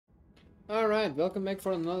Alright, welcome back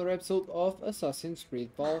for another episode of Assassin's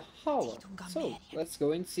Creed Valhalla. So, let's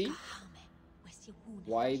go and see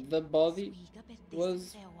why the body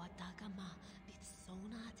was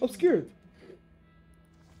obscured.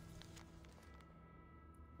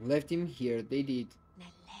 Left him here, they did.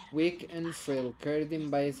 Weak and frail, carried him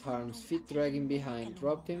by his arms, feet dragging behind,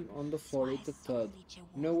 dropped him on the floor with a thud.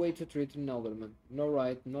 No way to treat an alderman. No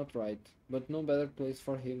right, not right, but no better place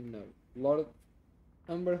for him now. Lord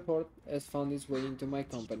Umberhort has found his way into my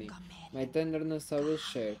company. My tenderness I will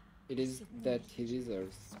share. It is that he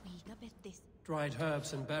deserves. Dried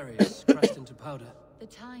herbs and berries pressed into powder. The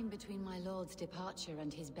time between my lord's departure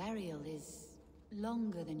and his burial is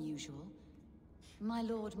longer than usual. My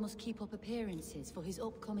lord must keep up appearances for his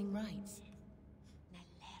upcoming rites.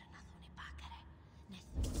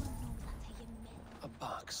 A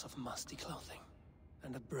box of musty clothing.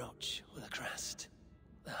 And a brooch with a crest.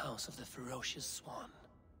 The house of the ferocious swan.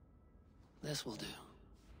 This will do.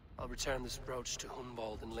 I'll return this brooch to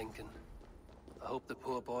Hunwald in Lincoln. I hope the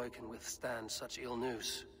poor boy can withstand such ill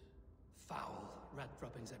news. Foul rat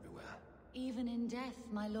droppings everywhere. Even in death,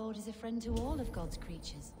 my lord is a friend to all of God's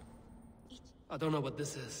creatures. I don't know what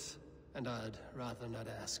this is, and I'd rather not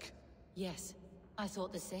ask. Yes, I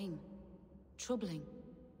thought the same. Troubling.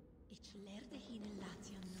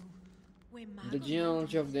 The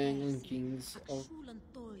genealogy of the England kings of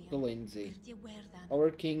the Lindsay. Our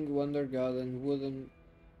king, wonder god, and wooden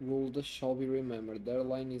ruled shall be remembered. Their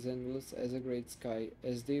line is endless as a great sky,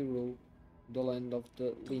 as they rule the land of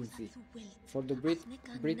the Lindsay. For the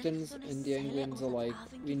Britons and the Anglians alike,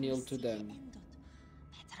 we kneel to them.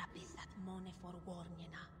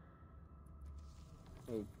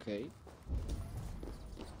 Okay.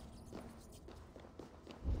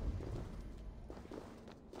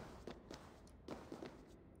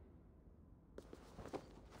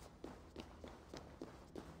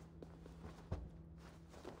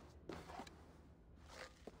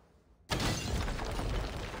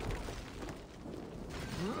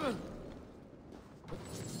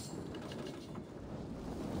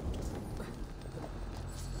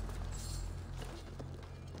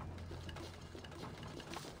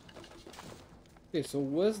 Okay, so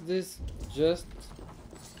was this just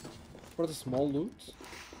for the small loot?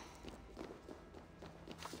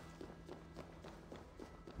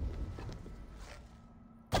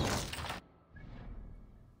 But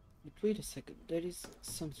wait a second, there is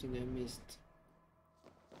something I missed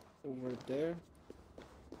over there,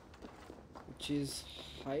 which is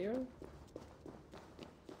higher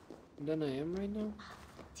than I am right now.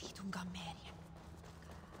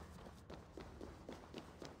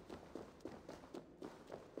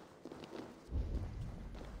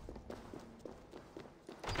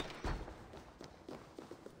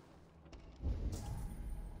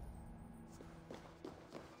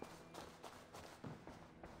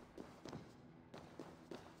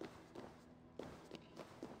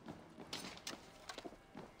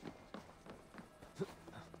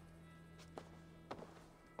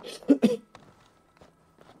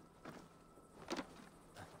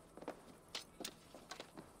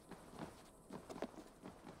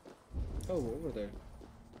 Oh, over there.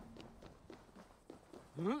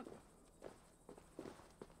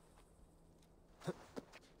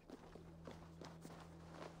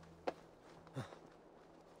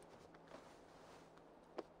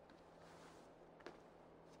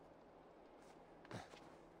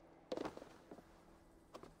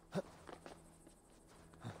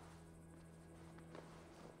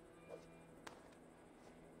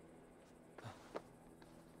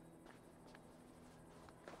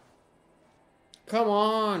 Come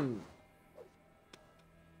on!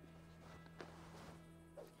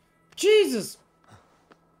 Jesus!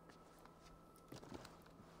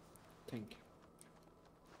 Thank you.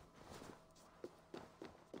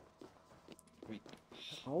 Wait,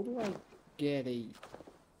 how do I get a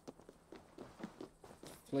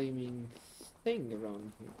flaming thing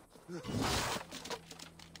around here?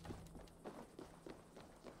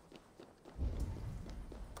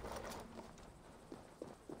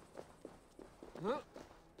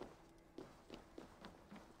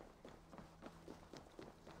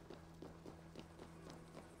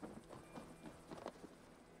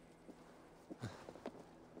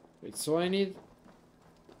 Wait, so I need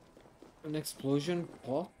an explosion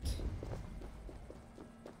pot?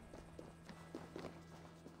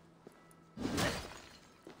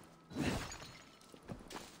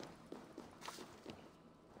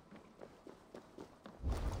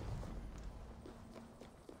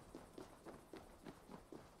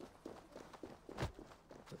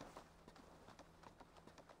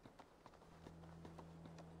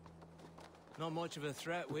 Not much of a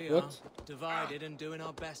threat, we are. What? Divided and doing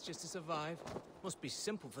our best just to survive. Must be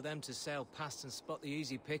simple for them to sail past and spot the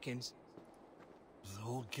easy pickings.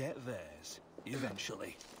 They'll get theirs,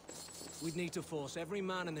 eventually. We'd need to force every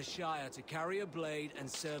man in the Shire to carry a blade and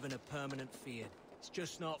serve in a permanent field. It's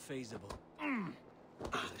just not feasible.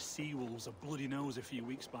 The Seawolves a bloody nose a few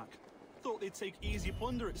weeks back. Thought they'd take easy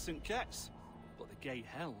plunder at St. Ket's. But the gate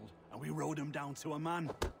held, and we rode them down to a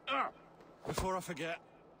man. Before I forget...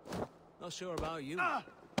 Not sure about you.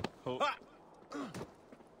 Oh.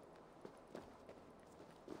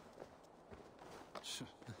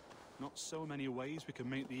 Not so many ways we can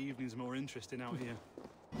make the evenings more interesting out here.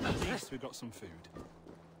 At least we've got some food.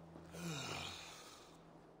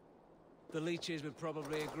 The leeches would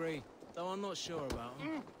probably agree, though I'm not sure about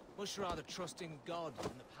them. Much rather trust in God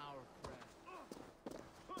than the power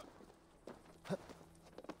of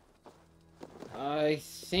prayer. I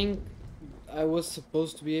think I was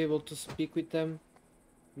supposed to be able to speak with them,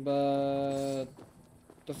 but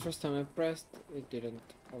the first time I pressed, it didn't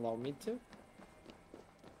allow me to.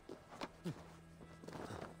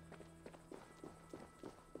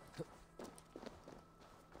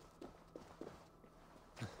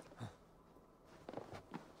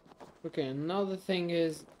 Okay, now the thing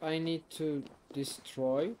is, I need to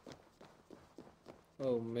destroy.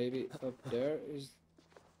 Oh, maybe up there is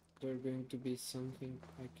there going to be something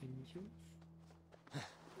I can use?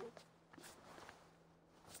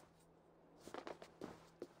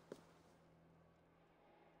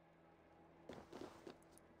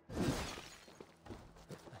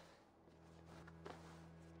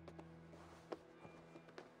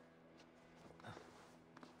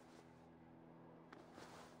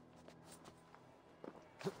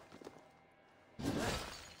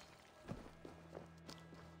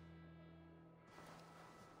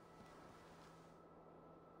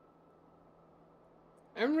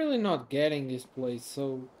 I'm really not getting this place,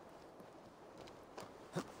 so...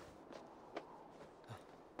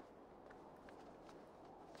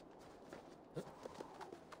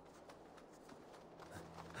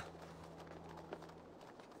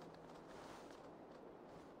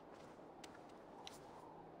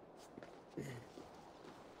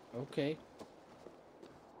 Okay.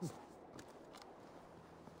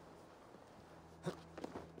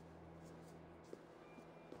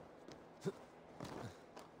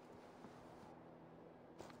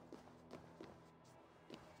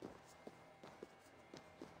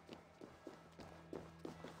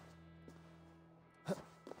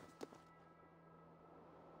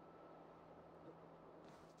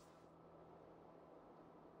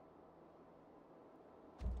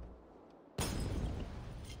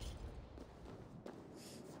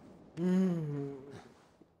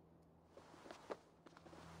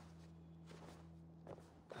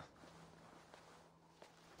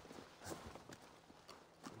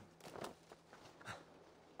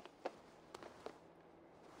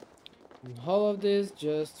 All of this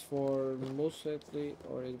just for most likely,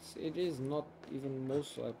 or it is not even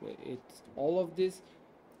most likely, it's all of this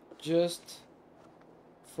just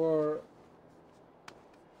for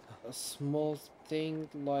a small thing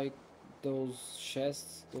like those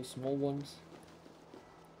chests, those small ones.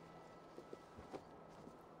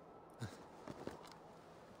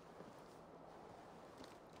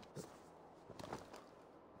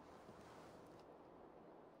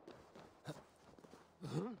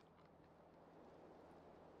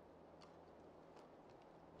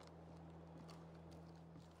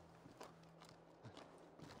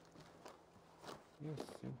 Yes,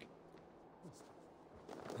 thank you.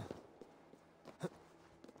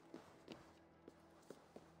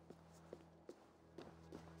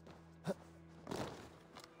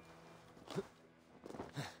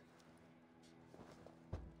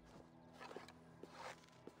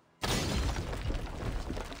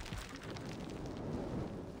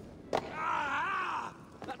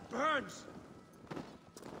 That burns!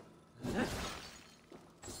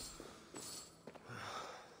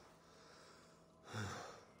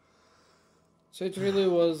 So it really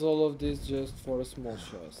was all of this just for a small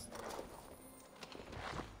chest.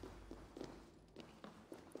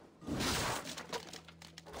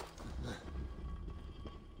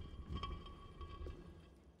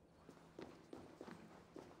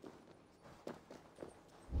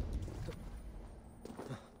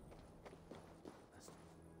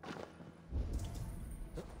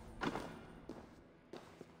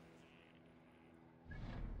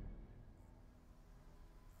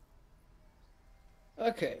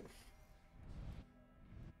 Okay.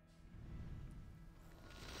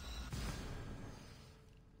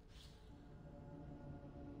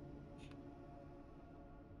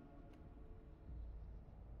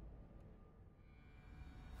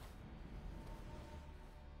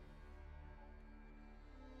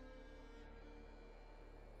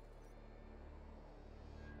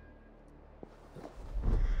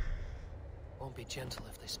 won't be gentle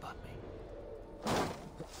if they spot me.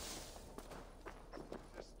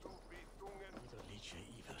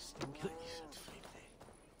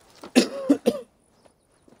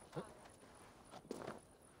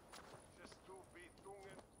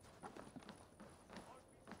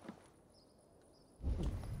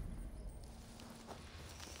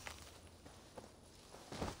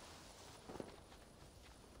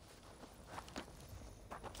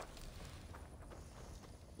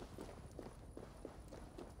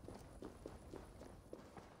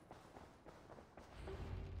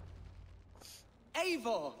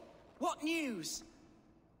 Eivor! What news?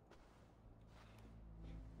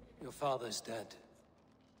 Your father's dead.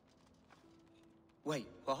 Wait,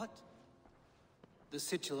 what? The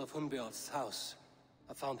sigil of Hunbjorn's house.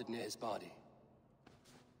 I found it near his body.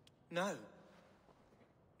 No.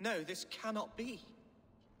 No, this cannot be.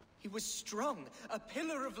 He was strong, a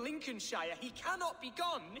pillar of Lincolnshire. He cannot be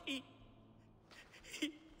gone. He...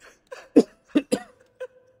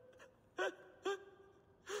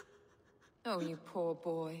 Oh, you poor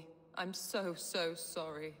boy. I'm so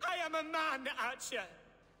sorry. I am a man, Archer!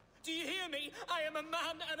 Do you hear me? I am a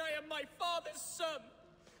man and I am my father's son!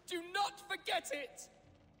 Do not forget it!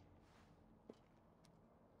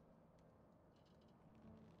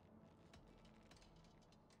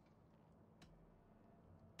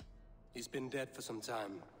 He's been dead for some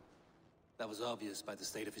time. That was obvious by the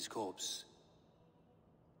state of his corpse.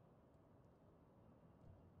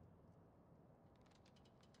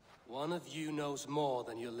 One of you knows more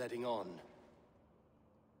than you're letting on.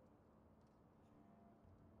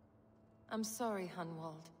 I'm sorry,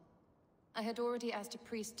 Hunwald. I had already asked a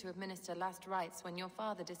priest to administer last rites when your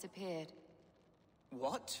father disappeared.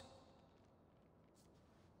 What?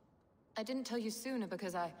 I didn't tell you sooner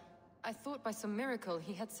because I thought by some miracle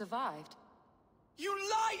he had survived. You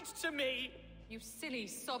lied to me! You silly,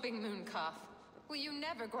 sobbing mooncalf. Will you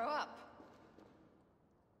never grow up?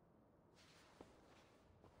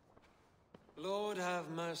 Lord have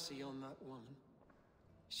mercy on that woman.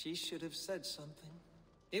 She should have said something.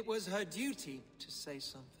 It was her duty to say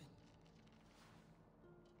something.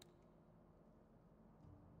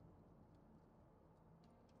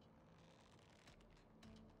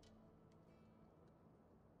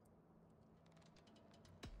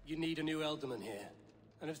 You need a new alderman here,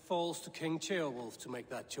 and it falls to King Ceolwulf to make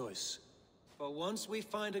that choice. For once we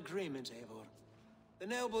find agreement, Eivor. The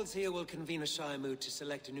nobles here will convene a Shire moot to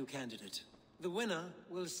select a new candidate. The winner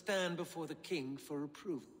will stand before the king for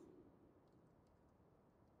approval.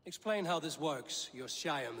 Explain how this works, your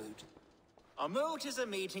Shire moot. A moot is a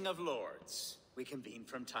meeting of lords. We convene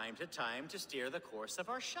from time to time to steer the course of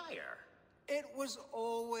our Shire. It was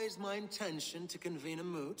always my intention to convene a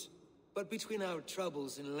moot, but between our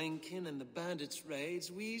troubles in Lincoln and the bandits'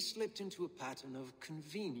 raids, we slipped into a pattern of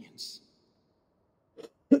convenience.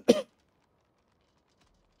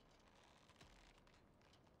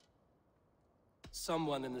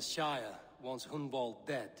 Someone in the Shire wants Hunwald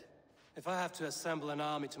dead. If I have to assemble an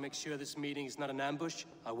army to make sure this meeting is not an ambush,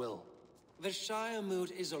 I will. The Shire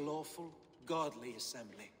moot is a lawful, godly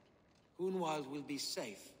assembly. Hunwald will be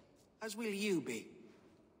safe, as will you be.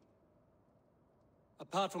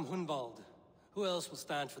 Apart from Hunwald, who else will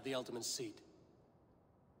stand for the ultimate seat?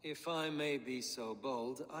 If I may be so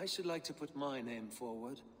bold, I should like to put my name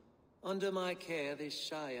forward. Under my care, this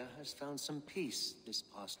Shire has found some peace this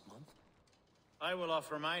past month. I will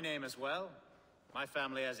offer my name as well. My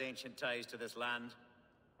family has ancient ties to this land,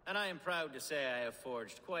 and I am proud to say I have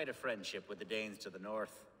forged quite a friendship with the Danes to the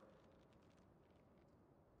north.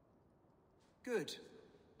 Good.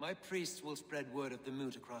 My priests will spread word of the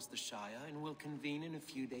moot across the Shire, and will convene in a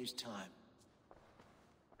few days' time.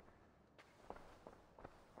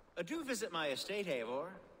 Do visit my estate, Eivor.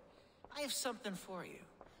 I have something for you.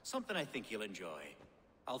 Something I think you'll enjoy.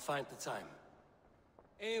 I'll find the time.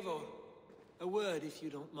 Eivor, a word if you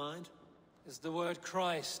don't mind. Is the word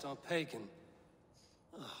Christ or pagan?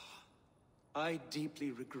 I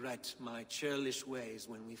deeply regret my churlish ways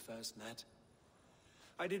when we first met.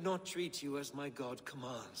 I did not treat you as my god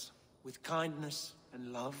commands, with kindness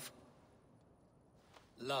and love.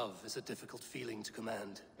 Love is a difficult feeling to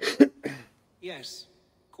command. Yes,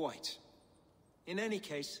 quite. In any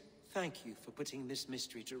case, thank you for putting this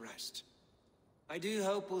mystery to rest. I do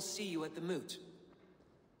hope we'll see you at the moot.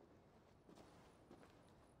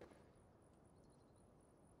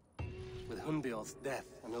 With Hunbjorn's death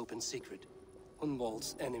an open secret,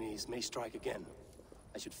 Hunwald's enemies may strike again.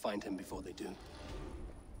 I should find him before they do.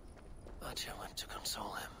 Atya went to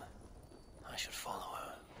console him. I should follow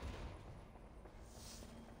her.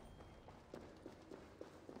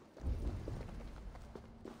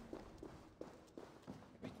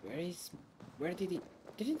 Wait, where is Where did he...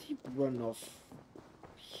 Didn't he run off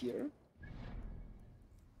here?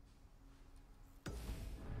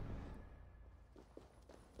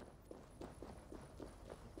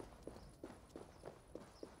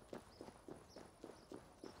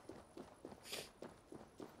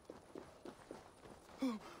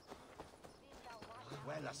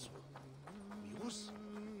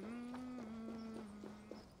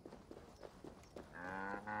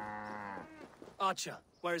 Archer,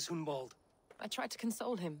 where is Hunwald? I tried to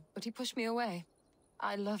console him, but he pushed me away.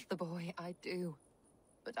 I love the boy, I do.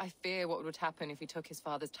 But I fear what would happen if he took his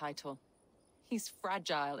father's title. He's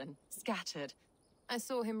fragile and scattered. I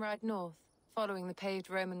saw him ride north, following the paved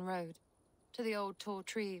Roman road. To the old tall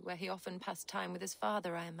tree where he often passed time with his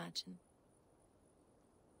father, I imagine.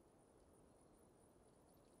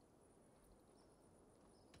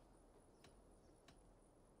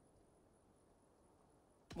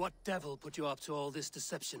 What devil put you up to all this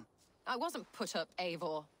deception? I wasn't put up,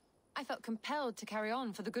 Eivor. I felt compelled to carry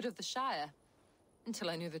on for the good of the Shire. Until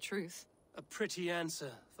I knew the truth. A pretty answer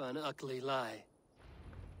for an ugly lie.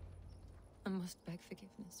 I must beg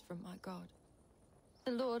forgiveness from my God.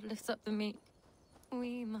 The Lord lifts up the meek.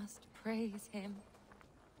 We must praise him.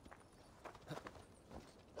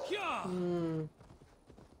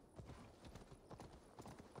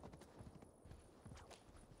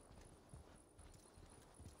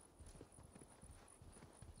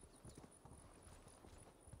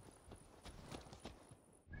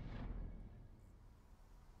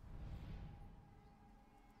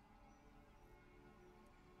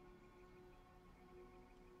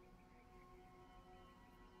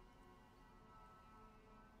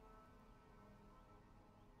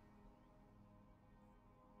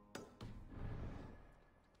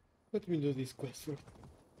 Let me do this quest first.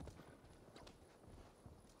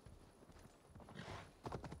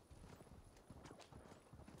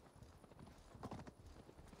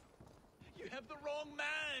 You have the wrong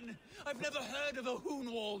man! I've never heard of a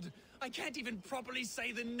Hunwald. I can't even properly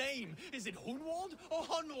say the name. Is it Hunwald or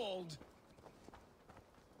Hunwald?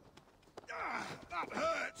 Ah, that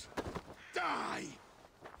hurt! Die!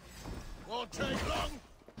 Won't take long!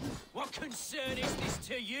 What concern is this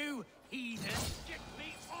to you, heathen? Get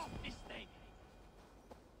me off this thing!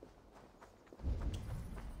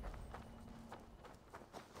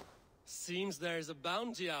 Seems there's a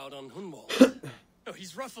bounty out on Hunwald. Oh,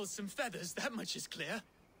 he's ruffled some feathers, that much is clear.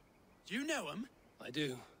 Do you know him? I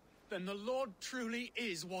do. Then the Lord truly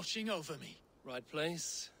is watching over me. Right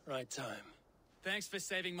place, right time. Thanks for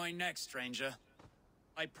saving my neck, stranger.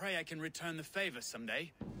 I pray I can return the favor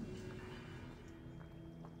someday.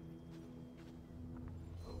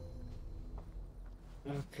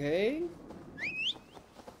 Okay.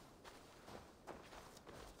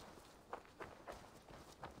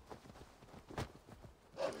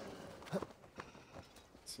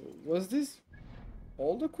 So, was this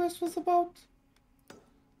all the quest was about?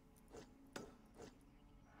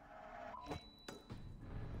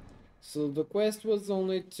 So the quest was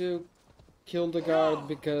only to kill the guard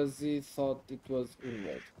because he thought it was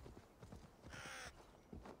Unwald.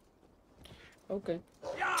 Okay.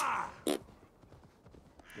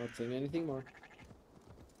 Not saying anything more.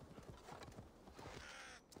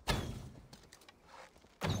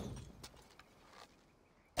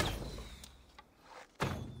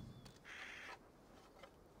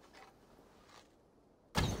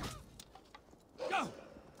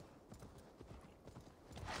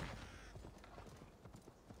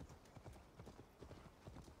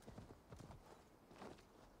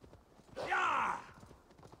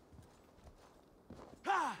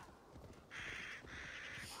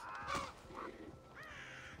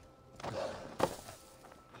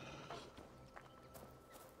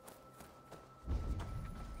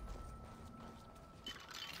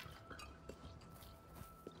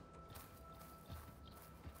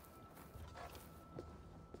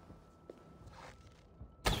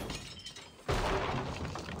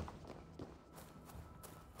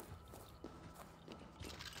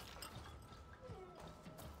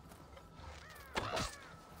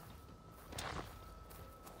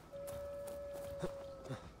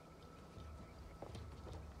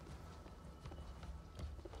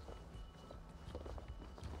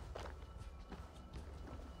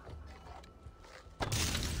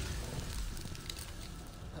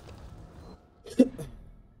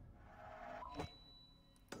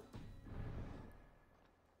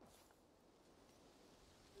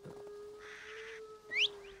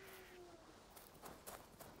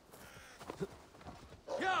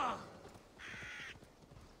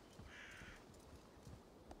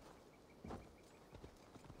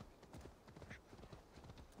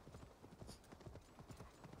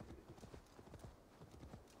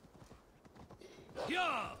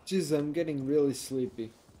 Jeez, I'm getting really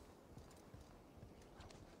sleepy.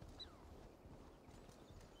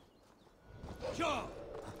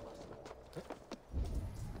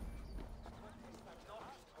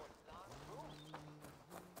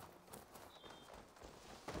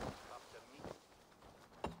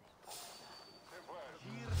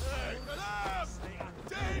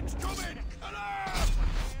 Dane's coming!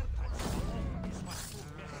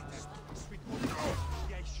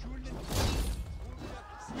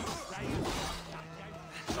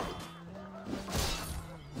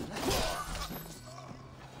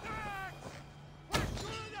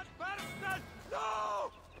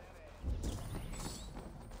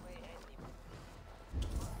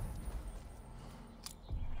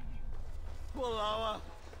 Valhalla,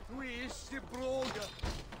 we is the broga.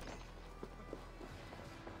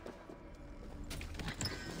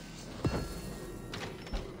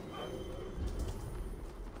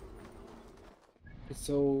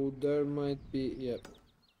 So there might be, yep.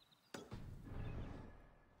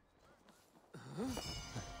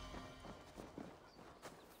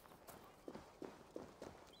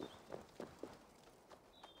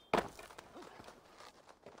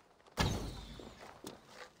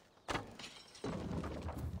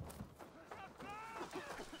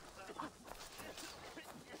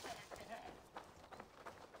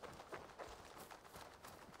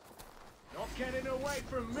 Not getting away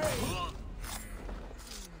from me!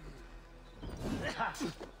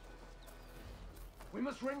 We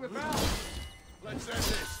must ring the bell! Let's end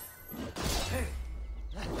this!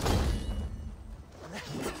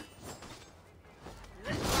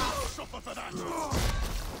 Suffer for that!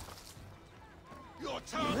 Your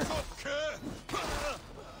town's up, cur!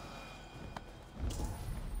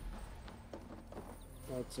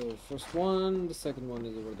 Alright, so first one, the second one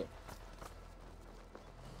is over there.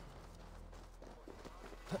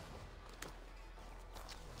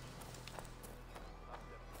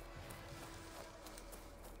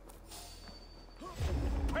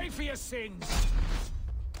 Pay for your sins!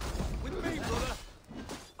 With me, brother!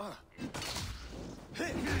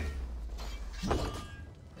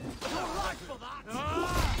 You're right for that!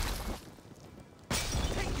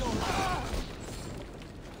 Take your life!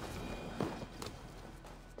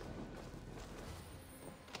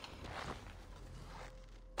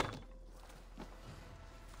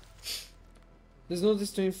 This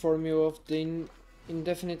notice to inform you of the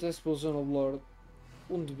indefinite expulsion of Lord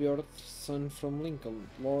Undbjorn's son from Lincoln.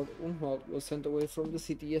 Lord Unhold was sent away from the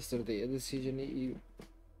city yesterday, a decision he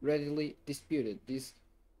readily disputed. This,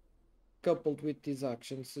 coupled with his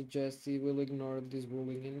actions, suggests he will ignore this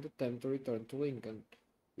ruling and attempt to return to Lincoln.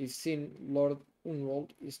 If seen, Lord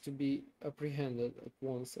Unhold is to be apprehended at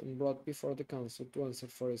once and brought before the council to answer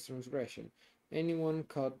for his transgression. Anyone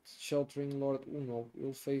caught sheltering Lord Unhold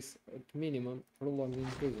will face, at minimum, prolonged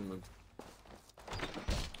imprisonment.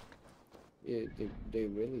 Yeah, they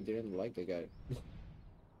really didn't like the guy.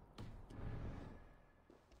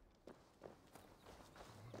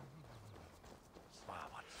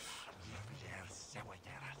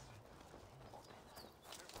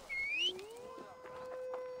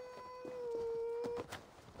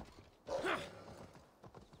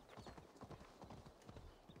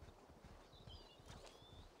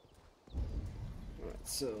 Alright,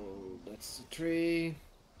 so that's the tree.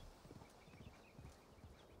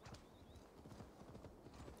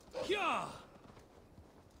 Yeah!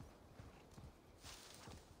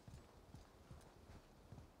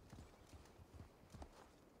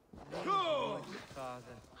 Go!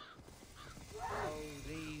 Father. Oh,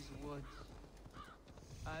 these woods.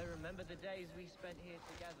 I remember the days we spent here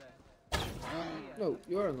together. No,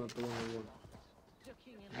 you are not the only one.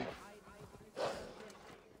 Ducking in the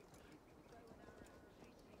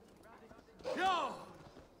Yo! 1,000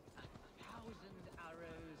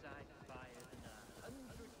 arrows I fired and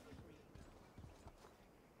 100 trees.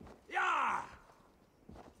 Yeah!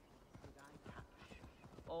 Did I catch?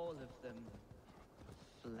 All of them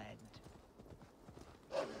fled.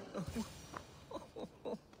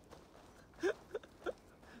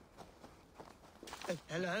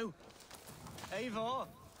 Hello? Eivor?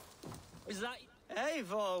 Is that...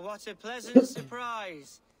 Eivor, what a pleasant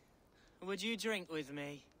surprise. Would you drink with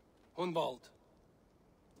me? Hunwald.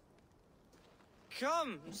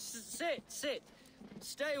 Come, sit.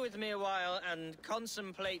 Stay with me a while and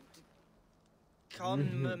contemplate...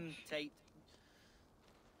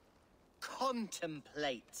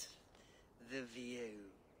 Contemplate the view.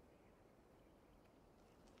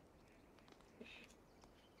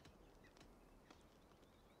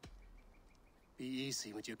 Be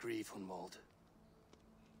easy with your grief, Hunwald.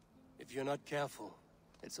 If you're not careful,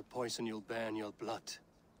 it's a poison you'll bear in your blood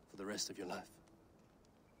for the rest of your life.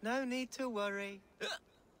 No need to worry.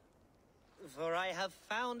 For I have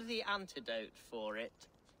found the antidote for it.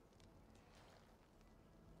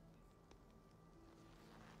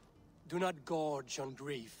 Do not gorge on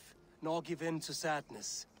grief, nor give in to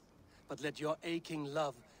sadness, but let your aching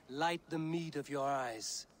love light the mead of your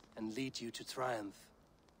eyes and lead you to triumph.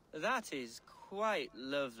 That is quite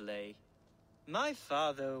lovely. My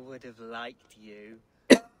father would have liked you.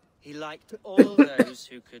 He liked all those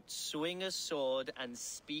who could swing a sword and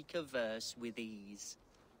speak a verse with ease.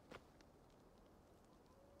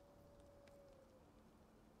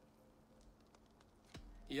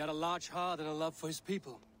 He had a large heart and a love for his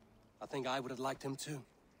people. I think I would have liked him too.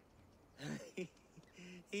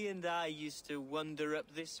 He and I used to wander up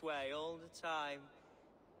this way all the time.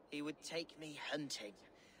 He would take me hunting,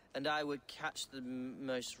 and I would catch the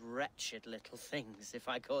most wretched little things if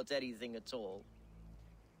I caught anything at all.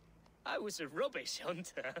 I was a rubbish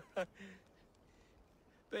hunter.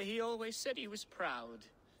 But he always said he was proud.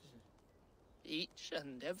 Each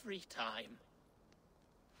and every time.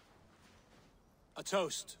 A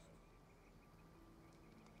toast.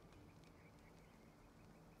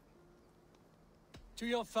 To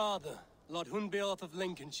your father, Lord Hunbeorth of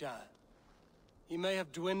Lincolnshire. He may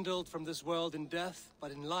have dwindled from this world in death,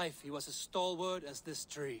 but in life he was as stalwart as this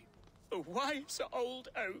tree. A wise old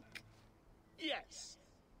oak. Yes.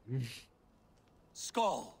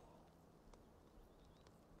 Skull.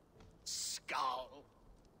 Skull.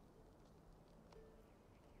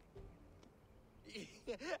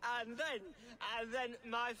 And then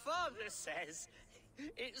my father says,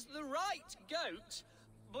 it's the right goat,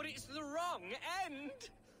 but it's the wrong end.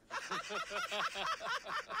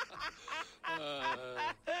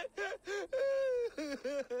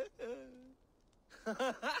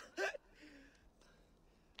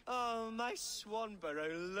 Oh, my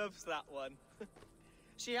Swanborough loves that one.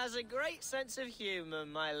 She has a great sense of humor,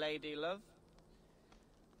 my lady love.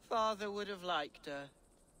 Father would have liked her.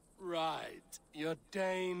 Right. Your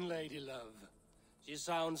Dane lady love. She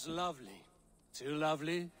sounds lovely. Too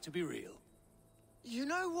lovely to be real. You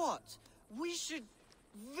know what? We should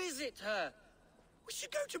visit her. We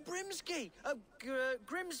should go to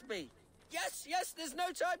Grimsby. Yes, there's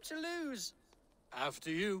no time to lose.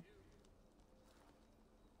 After you.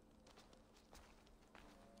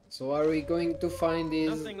 So are we going to find these...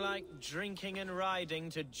 Nothing like drinking and riding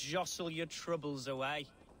to jostle your troubles away.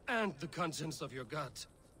 And the contents of your gut.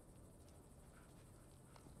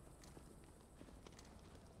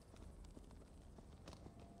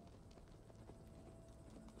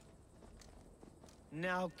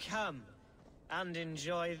 Now come and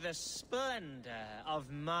enjoy the splendor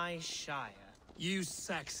of my shire. You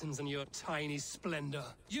Saxons and your tiny splendor.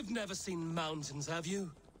 You've never seen mountains, have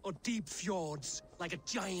you? Or deep fjords, like a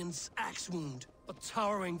giant's axe wound. Or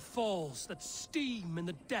towering falls that steam in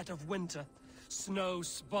the dead of winter. Snow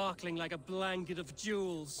sparkling like a blanket of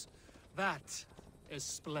jewels. That is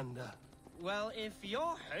splendor. Well, if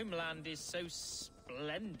your homeland is so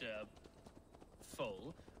splendorful,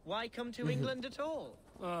 why come to England at all?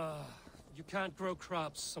 You can't grow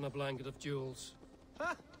crops on a blanket of jewels.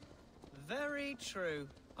 Ha! Very true.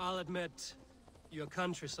 I'll admit, your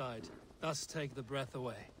countryside does take the breath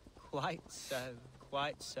away. Quite so,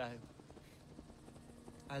 quite so.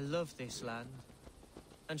 I love this land.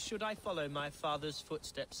 And should I follow my father's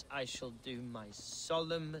footsteps, I shall do my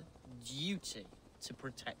solemn duty to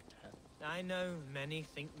protect her. I know many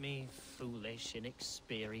think me foolish,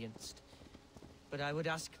 inexperienced. But I would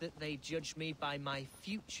ask that they judge me by my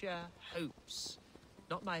future hopes,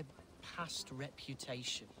 not my past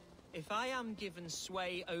reputation. If I am given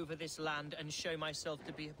sway over this land and show myself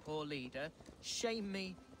to be a poor leader, shame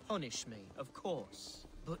me, punish me, of course.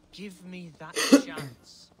 But give me that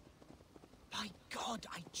chance. By God,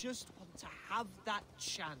 I just want to have that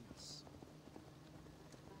chance.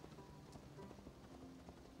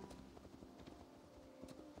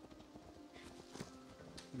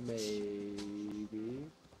 Maybe.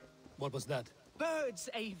 What was that? Birds,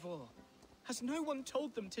 Eivor. Has no one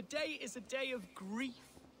told them today is a day of grief?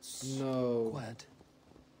 No. Quiet.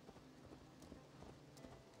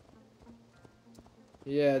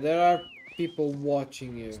 Yeah, there are people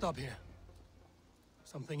watching you. Stop here.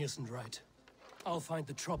 Something isn't right. I'll find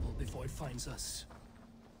the trouble before it finds us.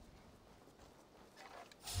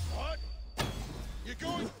 What? You're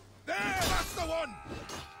going... There! That's the one!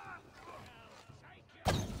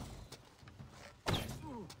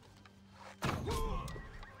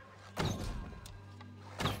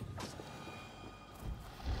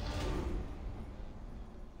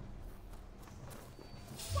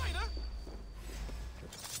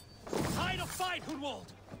 Tide of fight, Hunwald!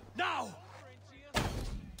 Now!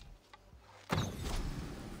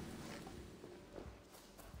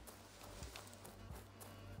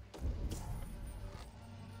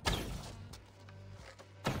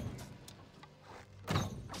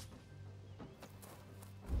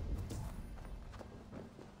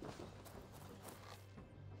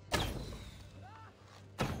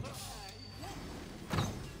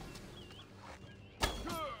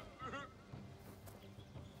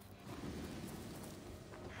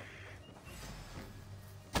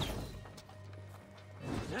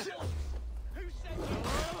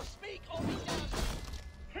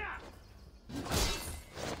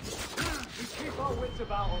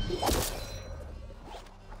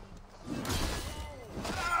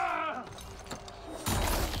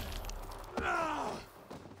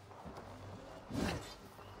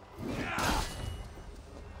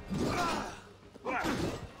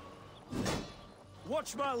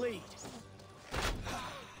 Watch my lead.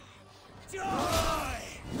 Die!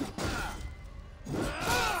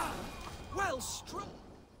 Well struck.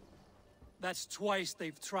 That's twice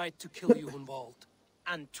they've tried to kill you, Hunwald.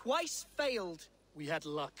 And twice failed. We had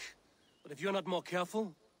luck. But if you're not more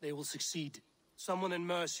careful, they will succeed. Someone in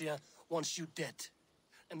Mercia wants you dead.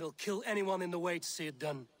 And they'll kill anyone in the way to see it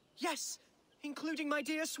done. Yes, including my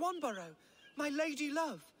dear Swanborough, my lady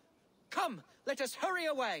love. Come, let us hurry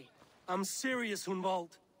away. I'm serious,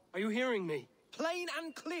 Hunwald. Are you hearing me? Plain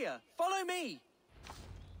and clear. Follow me.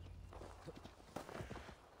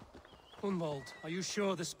 Hunwald, are you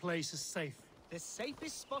sure this place is safe? The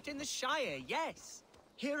safest spot in the Shire, yes.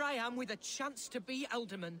 Here I am with a chance to be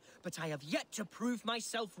Alderman, but I have yet to prove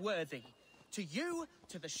myself worthy. To you,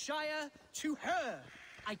 to the Shire, to her.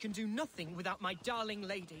 I can do nothing without my darling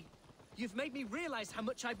lady. You've made me realize how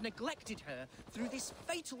much I've neglected her through this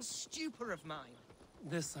fatal stupor of mine.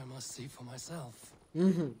 This I must see for myself. Yeah!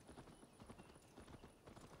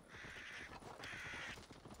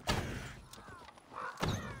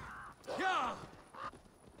 Go!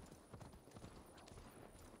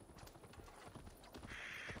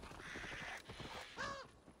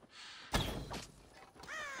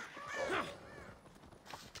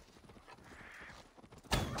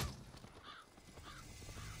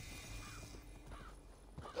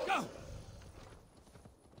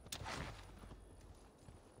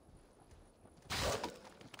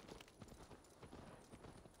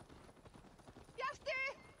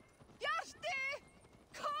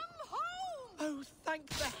 Oh, thank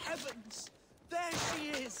the heavens! There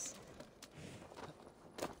she is!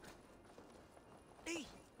 Hey!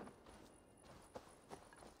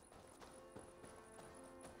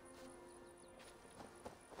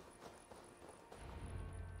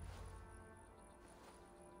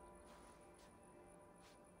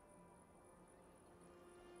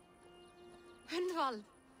 Hendval,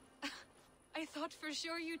 I thought for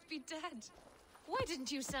sure you'd be dead. Why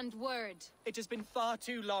didn't you send word? It has been far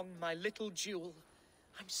too long, my little jewel.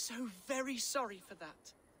 I'm so very sorry for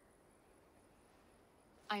that.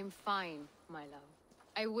 I'm fine, my love.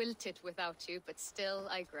 I wilted without you, but still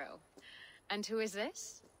I grow. And who is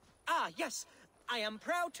this? Ah, yes. I am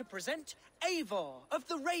proud to present Eivor of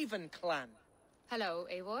the Raven clan. Hello,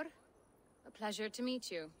 Eivor. A pleasure to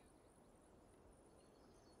meet you.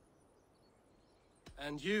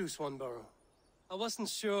 And you, Swanborough. I wasn't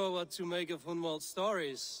sure what to make of Hunwald's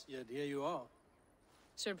stories, yet here you are.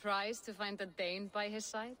 Surprised to find a Dane by his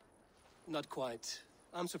side? Not quite.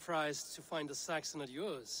 I'm surprised to find a Saxon at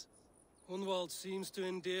yours. Hunwald seems to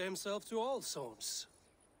endear himself to all sorts.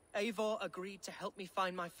 Eivor agreed to help me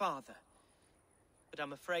find my father. But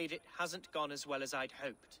I'm afraid it hasn't gone as well as I'd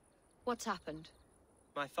hoped. What's happened?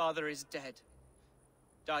 My father is dead.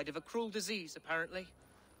 Died of a cruel disease, apparently.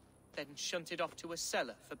 Then shunted off to a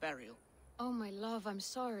cellar for burial. Oh, my love, I'm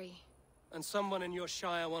sorry. And someone in your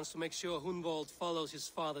shire wants to make sure Hunwald follows his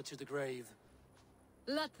father to the grave.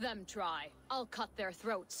 Let them try. I'll cut their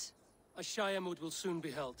throats. A shire moot will soon be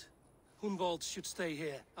held. Hunwald should stay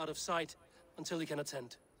here, out of sight, until he can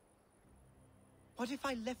attend. What if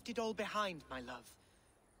I left it all behind, my love?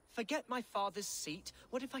 Forget my father's seat.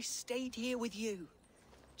 What if I stayed here with you?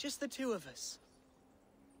 Just the two of us.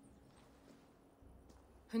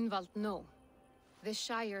 Hunwald, no. This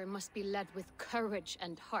Shire must be led with courage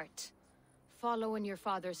and heart. Follow in your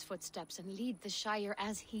father's footsteps and lead the Shire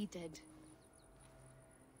as he did.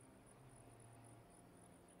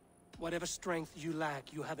 Whatever strength you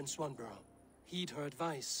lack, you have in Swanborough. Heed her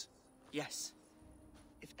advice. Yes.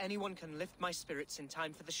 If anyone can lift my spirits in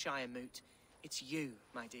time for the Shire moot, it's you,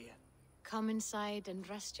 my dear. Come inside and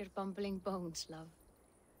rest your bumbling bones, love.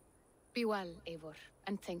 Be well, Eivor,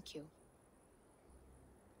 and thank you.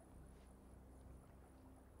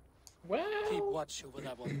 Well... Keep watch over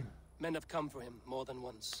that one. Men have come for him more than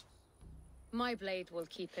once. My blade will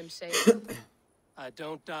keep him safe. I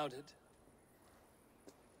don't doubt it.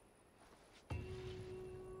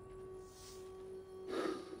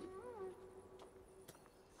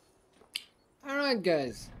 Alright,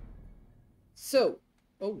 guys. So...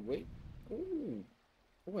 Oh, wait. Ooh.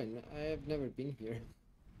 Oh, I have never been here.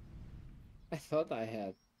 I thought I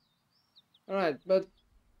had. Alright, but...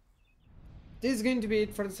 this is going to be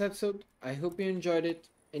it for this episode. I hope you enjoyed it.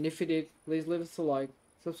 And if you did, please leave us a like,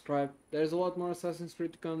 subscribe. There's a lot more Assassin's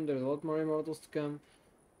Creed to come. There's a lot more Immortals to come.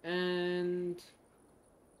 And...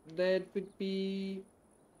 that would be...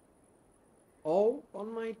 all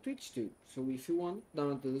on my Twitch too. So if you want,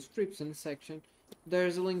 down at the description section,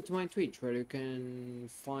 there's a link to my Twitch where you can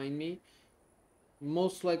find me.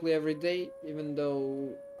 Most likely every day, even though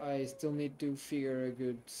I still need to figure a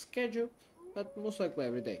good schedule, but most likely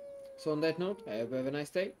every day. So on that note, I hope you have a nice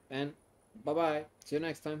day, and bye bye. See you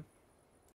next time.